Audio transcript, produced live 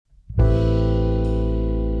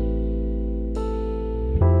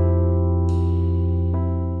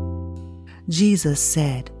Jesus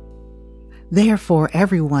said, "Therefore,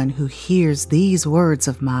 everyone who hears these words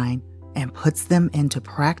of mine and puts them into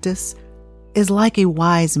practice is like a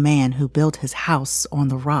wise man who built his house on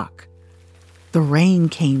the rock. The rain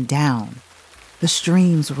came down, the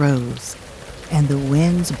streams rose, and the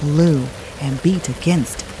winds blew and beat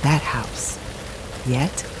against that house.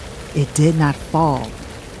 Yet it did not fall,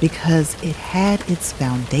 because it had its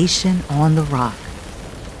foundation on the rock.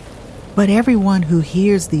 But everyone who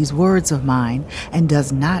hears these words of mine and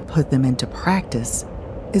does not put them into practice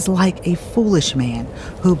is like a foolish man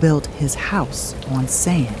who built his house on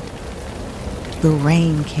sand. The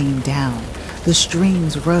rain came down, the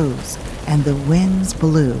streams rose, and the winds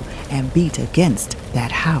blew and beat against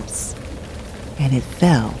that house, and it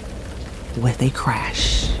fell with a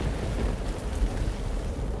crash."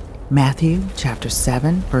 Matthew chapter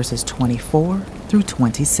 7, verses 24 through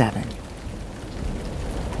 27.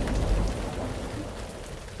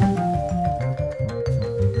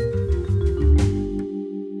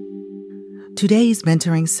 Today's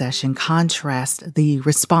mentoring session contrasts the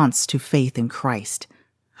response to faith in Christ.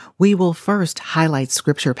 We will first highlight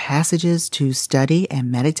scripture passages to study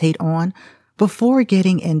and meditate on before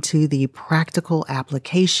getting into the practical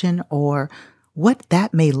application or what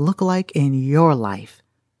that may look like in your life.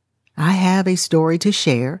 I have a story to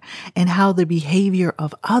share and how the behavior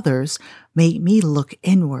of others made me look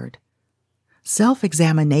inward.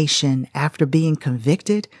 Self-examination after being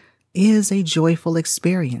convicted is a joyful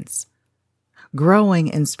experience. Growing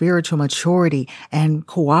in spiritual maturity and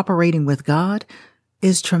cooperating with God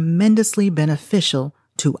is tremendously beneficial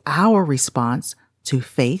to our response to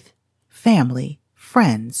faith, family,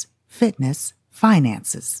 friends, fitness,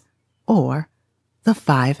 finances, or the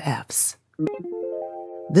 5 F's.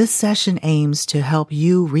 This session aims to help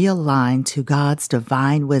you realign to God's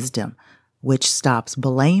divine wisdom, which stops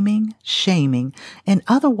blaming, shaming, and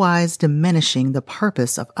otherwise diminishing the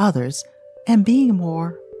purpose of others and being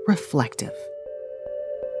more reflective.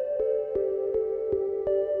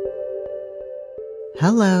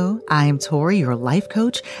 Hello, I am Tori, your life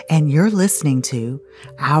coach, and you're listening to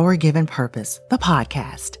Our Given Purpose, the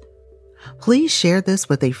podcast. Please share this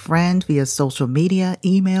with a friend via social media,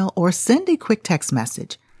 email, or send a quick text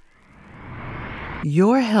message.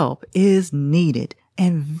 Your help is needed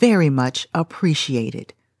and very much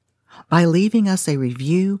appreciated. By leaving us a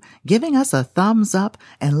review, giving us a thumbs up,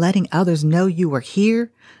 and letting others know you are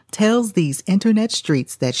here, tells these internet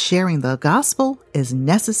streets that sharing the gospel is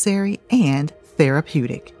necessary and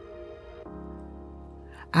therapeutic.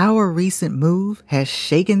 Our recent move has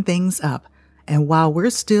shaken things up, and while we're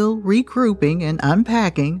still regrouping and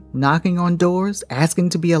unpacking, knocking on doors, asking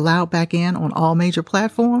to be allowed back in on all major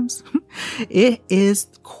platforms, it is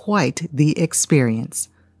quite the experience.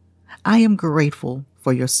 I am grateful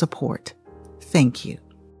for your support. Thank you.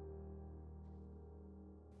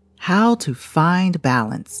 How to find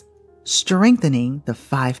balance, strengthening the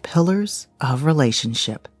 5 pillars of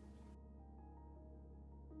relationship.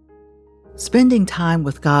 Spending time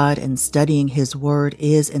with God and studying His Word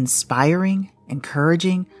is inspiring,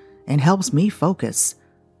 encouraging, and helps me focus.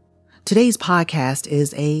 Today's podcast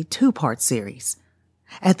is a 2-part series.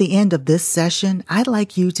 At the end of this session, I'd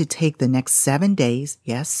like you to take the next 7 days,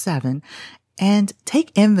 yes, 7, and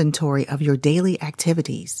take inventory of your daily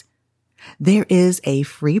activities. There is a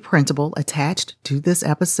free printable attached to this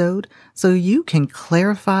episode so you can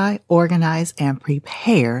clarify, organize, and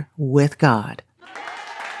prepare with God.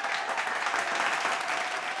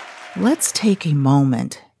 Let's take a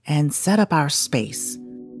moment and set up our space.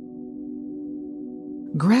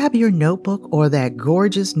 Grab your notebook or that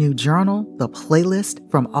gorgeous new journal, the playlist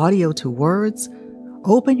From Audio to Words,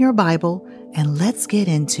 open your Bible, and let's get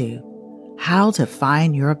into how to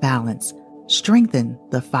find your balance, strengthen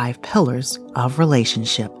the 5 pillars of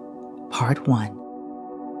relationship, Part 1.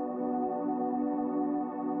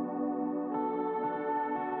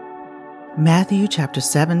 Matthew chapter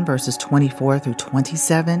 7, verses 24 through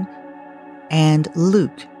 27, and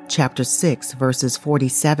Luke chapter 6, verses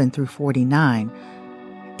 47 through 49.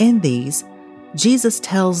 In these, Jesus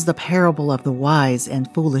tells the parable of the wise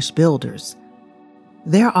and foolish builders.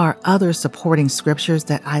 There are other supporting scriptures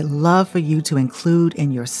that I love for you to include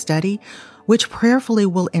in your study, which prayerfully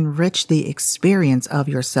will enrich the experience of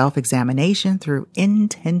your self-examination through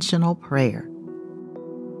intentional prayer.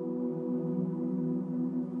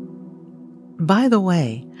 By the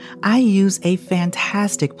way, I use a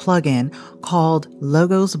fantastic plugin called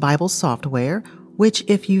Logos Bible Software, which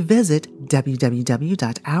if you visit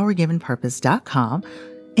www.ourgivenpurpose.com,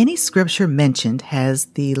 any scripture mentioned has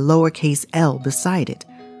the lowercase l beside it,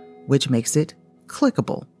 which makes it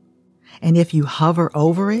clickable. And if you hover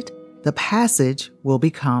over it, the passage will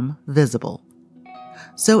become visible.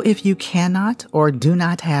 So if you cannot or do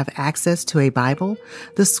not have access to a Bible,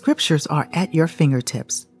 the scriptures are at your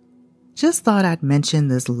fingertips. Just thought I'd mention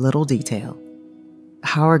this little detail.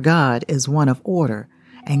 Our God is one of order,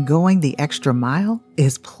 and going the extra mile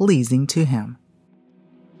is pleasing to Him.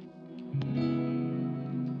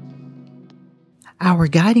 Our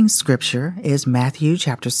guiding scripture is Matthew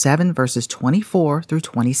chapter 7, verses 24 through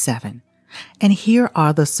 27. And here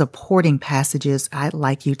are the supporting passages I'd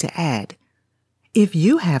like you to add. If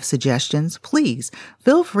you have suggestions, please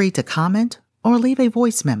feel free to comment or leave a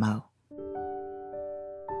voice memo.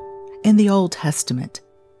 In the Old Testament,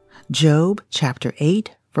 Job chapter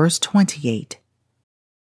 8, verse 28.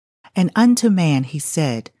 And unto man he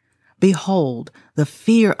said, Behold, the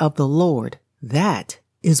fear of the Lord, that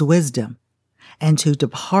is wisdom, and to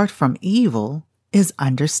depart from evil is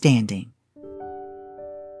understanding.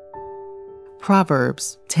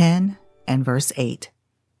 Proverbs 10 and verse 8.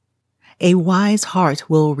 A wise heart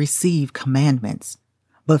will receive commandments,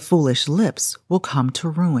 but foolish lips will come to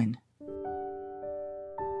ruin.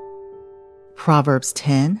 Proverbs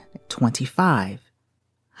 10:25.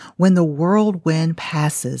 When the whirlwind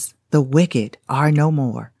passes, the wicked are no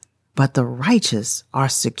more, but the righteous are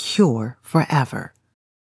secure forever.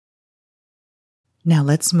 Now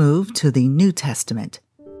let's move to the New Testament.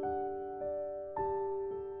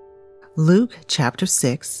 Luke chapter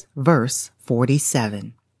 6, verse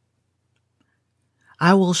 47.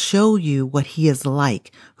 I will show you what he is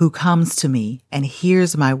like who comes to me and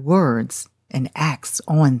hears my words and acts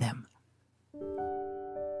on them.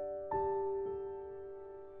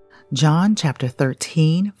 John chapter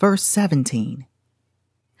 13, verse 17.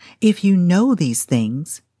 If you know these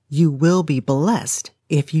things, you will be blessed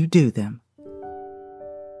if you do them.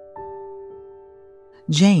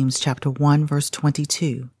 James chapter 1, verse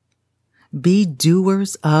 22. Be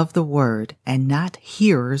doers of the word and not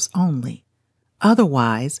hearers only.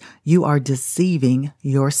 Otherwise, you are deceiving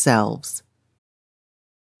yourselves.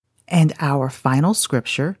 And our final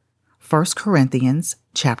scripture, 1 Corinthians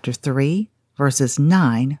chapter 3, verses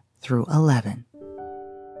 9 through 11.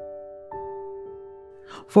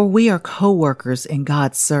 For we are co-workers in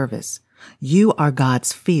God's service. You are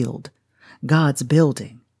God's field, God's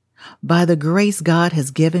building. By the grace God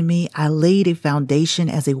has given me, I laid a foundation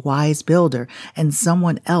as a wise builder, and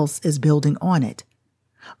someone else is building on it.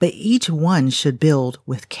 But each one should build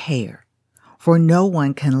with care, for no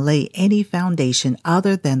one can lay any foundation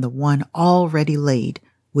other than the one already laid,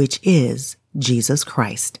 which is Jesus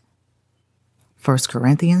Christ. 1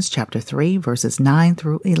 Corinthians chapter 3, verses 9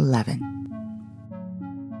 through 11.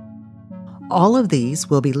 All of these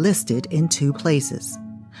will be listed in two places.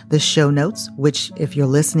 The show notes, which if you're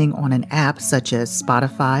listening on an app such as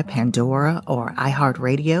Spotify, Pandora, or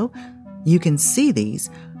iHeartRadio, you can see these,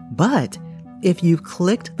 but if you've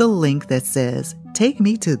clicked the link that says, Take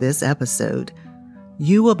me to this episode,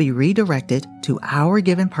 you will be redirected to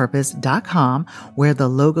OurGivenPurpose.com where the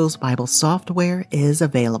Logos Bible software is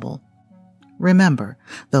available. Remember,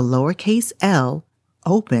 the lowercase l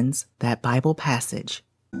opens that Bible passage.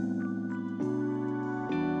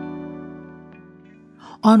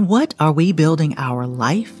 On what are we building our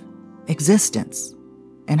life, existence,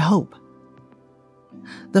 and hope?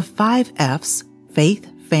 The 5 F's, faith,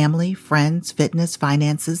 family, friends, fitness,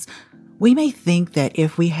 finances, we may think that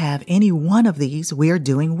if we have any one of these, we are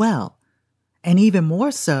doing well. And even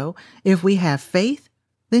more so, if we have faith,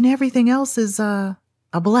 then everything else is a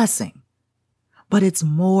blessing. But it's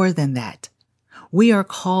more than that. We are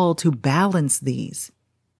called to balance these.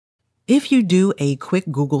 If you do a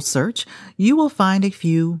quick Google search, you will find a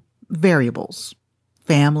few variables: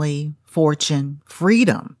 family, fortune,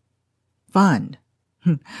 freedom, fun.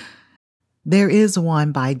 There is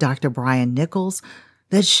one by Dr. Brian Nichols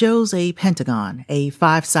that shows a pentagon, a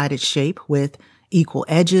 5-sided shape with equal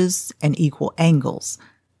edges and equal angles.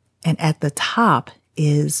 And at the top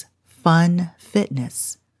is fun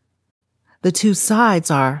fitness. The 2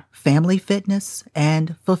 sides are family fitness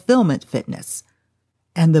and fulfillment fitness.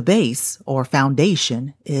 And the base or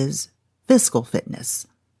foundation is fiscal fitness.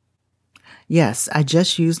 Yes, I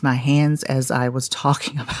just used my hands as I was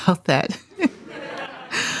talking about that.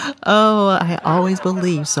 Oh, I always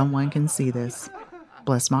believe someone can see this.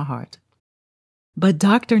 Bless my heart. But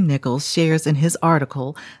Dr. Nichols shares in his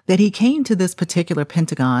article that he came to this particular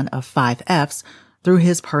pentagon of 5 F's through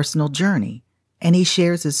his personal journey, and he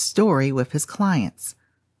shares his story with his clients.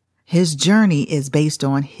 His journey is based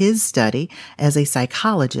on his study as a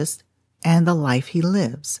psychologist and the life he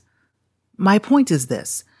lives. My point is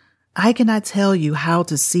this: I cannot tell you how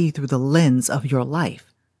to see through the lens of your life.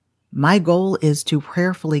 My goal is to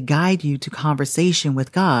prayerfully guide you to conversation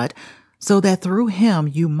with God so that through Him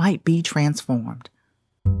you might be transformed.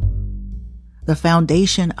 The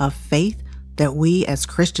foundation of faith that we as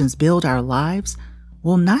Christians build our lives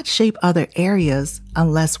will not shape other areas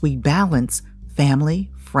unless we balance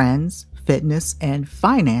family, friends, fitness, and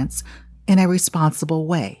finance in a responsible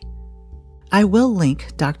way. I will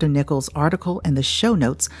link Dr. Nichols' article in the show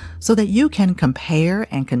notes so that you can compare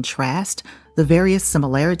and contrast the various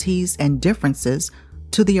similarities and differences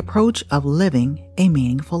to the approach of living a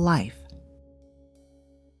meaningful life.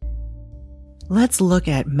 Let's look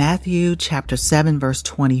at Matthew chapter 7, verse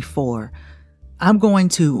 24. I'm going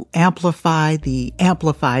to amplify the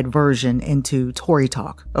amplified version into Tory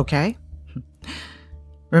talk, okay?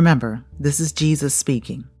 Remember, this is Jesus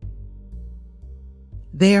speaking.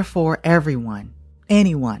 Therefore, everyone,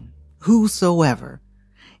 anyone, whosoever,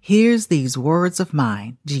 hears these words of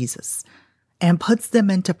mine, Jesus, and puts them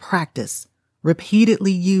into practice,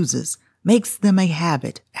 repeatedly uses, makes them a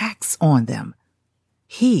habit, acts on them,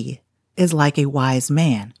 he is like a wise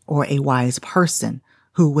man or a wise person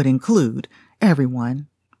who would include everyone,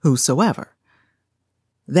 whosoever.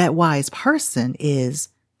 That wise person is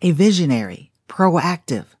a visionary,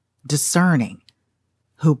 proactive, discerning,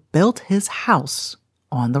 who built his house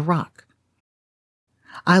on the rock.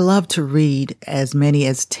 I love to read as many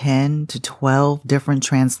as 10 to 12 different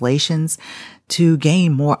translations to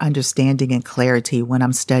gain more understanding and clarity when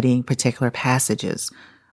I'm studying particular passages,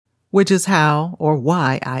 which is how or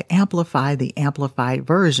why I amplify the amplified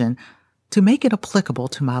version to make it applicable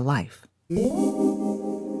to my life.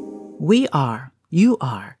 You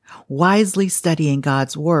are wisely studying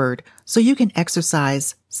God's Word so you can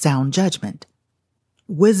exercise sound judgment.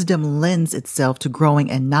 Wisdom lends itself to growing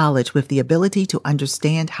in knowledge with the ability to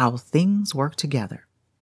understand how things work together.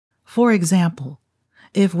 For example,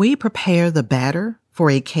 if we prepare the batter for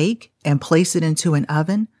a cake and place it into an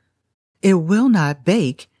oven, it will not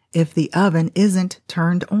bake if the oven isn't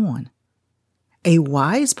turned on. A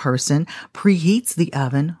wise person preheats the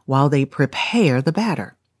oven while they prepare the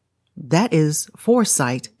batter. That is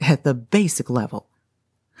foresight at the basic level,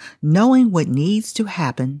 knowing what needs to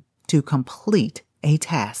happen to complete a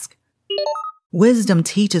task. Wisdom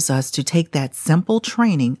teaches us to take that simple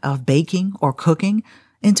training of baking or cooking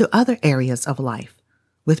into other areas of life.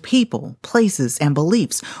 With people, places, and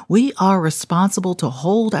beliefs, we are responsible to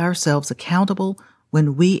hold ourselves accountable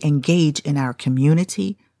when we engage in our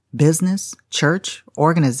community, business, church,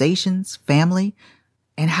 organizations, family,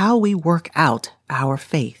 and how we work out our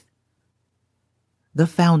faith. The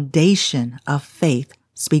foundation of faith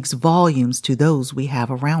speaks volumes to those we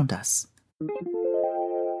have around us.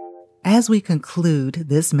 As we conclude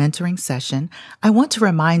this mentoring session, I want to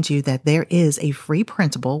remind you that there is a free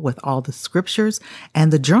printable with all the scriptures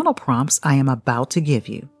and the journal prompts I am about to give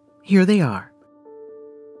you. Here they are.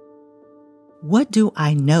 What do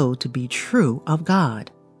I know to be true of God?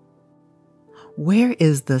 Where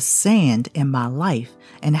is the sand in my life,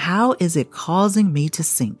 and how is it causing me to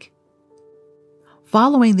sink?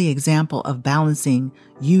 Following the example of balancing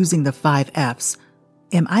using the 5 F's,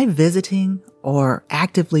 am I visiting or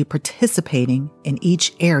actively participating in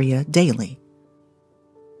each area daily?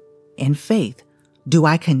 In faith, do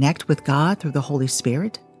I connect with God through the Holy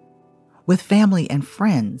Spirit? With family and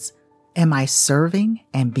friends, am I serving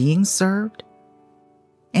and being served?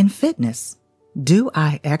 In fitness, do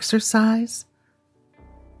I exercise?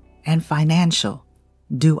 And financial,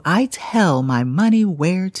 do I tell my money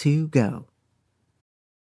where to go?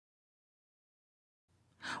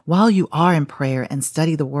 While you are in prayer and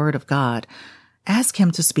study the Word of God, ask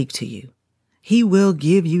Him to speak to you. He will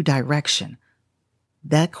give you direction.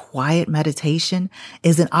 That quiet meditation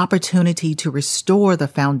is an opportunity to restore the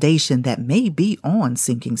foundation that may be on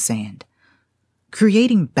sinking sand.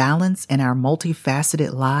 Creating balance in our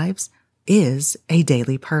multifaceted lives is a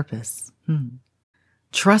daily purpose.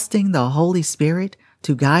 Trusting the Holy Spirit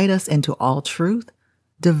to guide us into all truth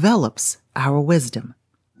develops our wisdom.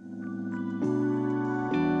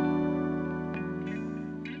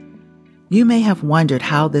 You may have wondered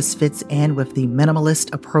how this fits in with the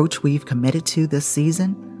minimalist approach we've committed to this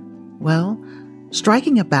season. Well,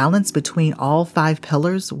 striking a balance between all 5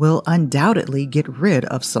 pillars will undoubtedly get rid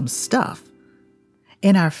of some stuff.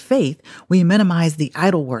 In our faith, we minimize the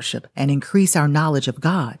idol worship and increase our knowledge of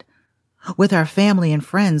God. With our family and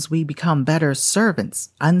friends, we become better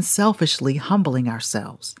servants, unselfishly humbling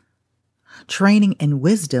ourselves. Training in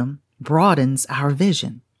wisdom broadens our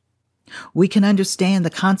vision. We can understand the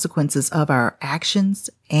consequences of our actions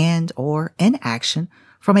and or inaction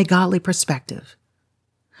from a godly perspective.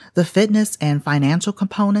 The fitness and financial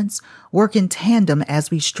components work in tandem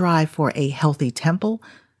as we strive for a healthy temple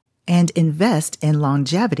and invest in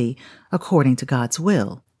longevity according to God's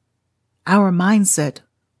will, our mindset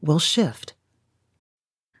will shift.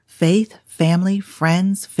 Faith, family,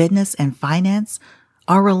 friends, fitness, and finance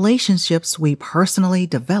are relationships we personally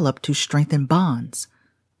develop to strengthen bonds.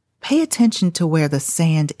 Pay attention to where the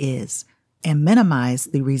sand is and minimize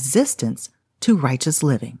the resistance to righteous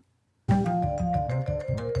living.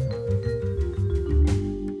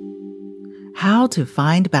 How to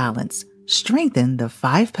find balance. Strengthen the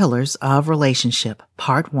 5 pillars of relationship,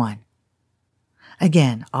 Part 1.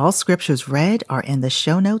 Again, all scriptures read are in the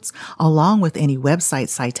show notes, along with any website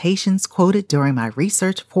citations quoted during my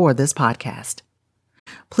research for this podcast.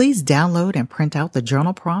 Please download and print out the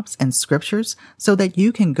journal prompts and scriptures so that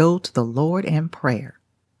you can go to the Lord in prayer.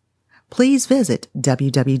 Please visit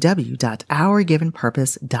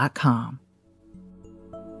www.ourgivenpurpose.com.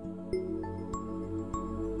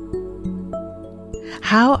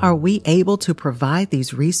 How are we able to provide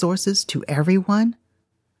these resources to everyone?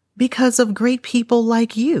 Because of great people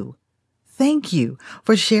like you. Thank you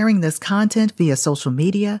for sharing this content via social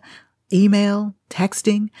media, email,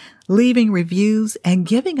 texting, leaving reviews, and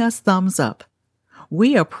giving us thumbs up.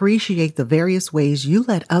 We appreciate the various ways you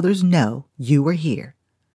let others know you were here.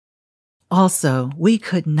 Also, we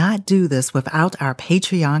could not do this without our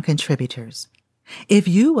Patreon contributors. If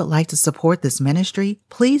you would like to support this ministry,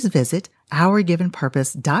 please visit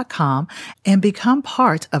OurGivenPurpose.com and become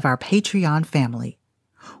part of our Patreon family.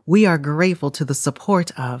 We are grateful to the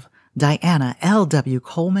support of Diana L.W.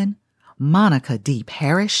 Coleman, Monica D.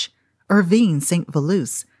 Parrish, Irvine St.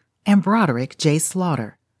 Velouse, and Broderick J.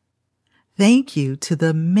 Slaughter. Thank you to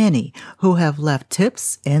the many who have left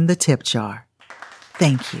tips in the tip jar.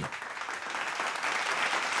 Thank you.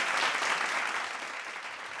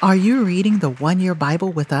 Are you reading the One-Year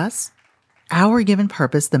Bible with us? Our Given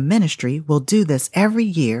Purpose, the ministry, will do this every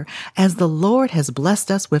year as the Lord has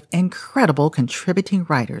blessed us with incredible contributing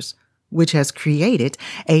writers, which has created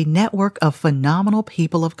a network of phenomenal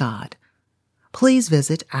people of God. Please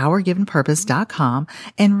visit OurGivenPurpose.com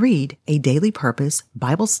and read a Daily Purpose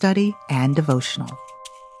Bible study and devotional.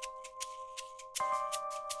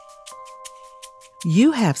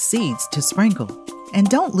 You have seeds to sprinkle, and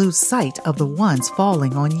don't lose sight of the ones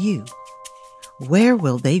falling on you. Where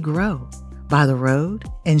will they grow? By the road,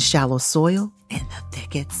 in shallow soil, in the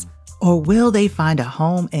thickets? Or will they find a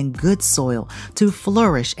home in good soil to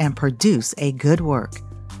flourish and produce a good work?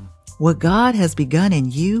 What God has begun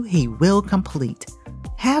in you, He will complete.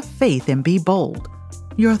 Have faith and be bold.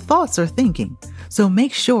 Your thoughts are thinking, so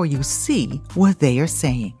make sure you see what they are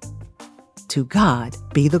saying. To God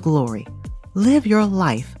be the glory. Live your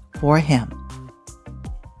life for Him.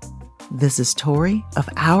 This is Tori of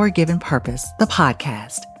Our Given Purpose, the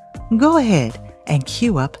podcast. Go ahead and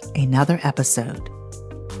cue up another episode.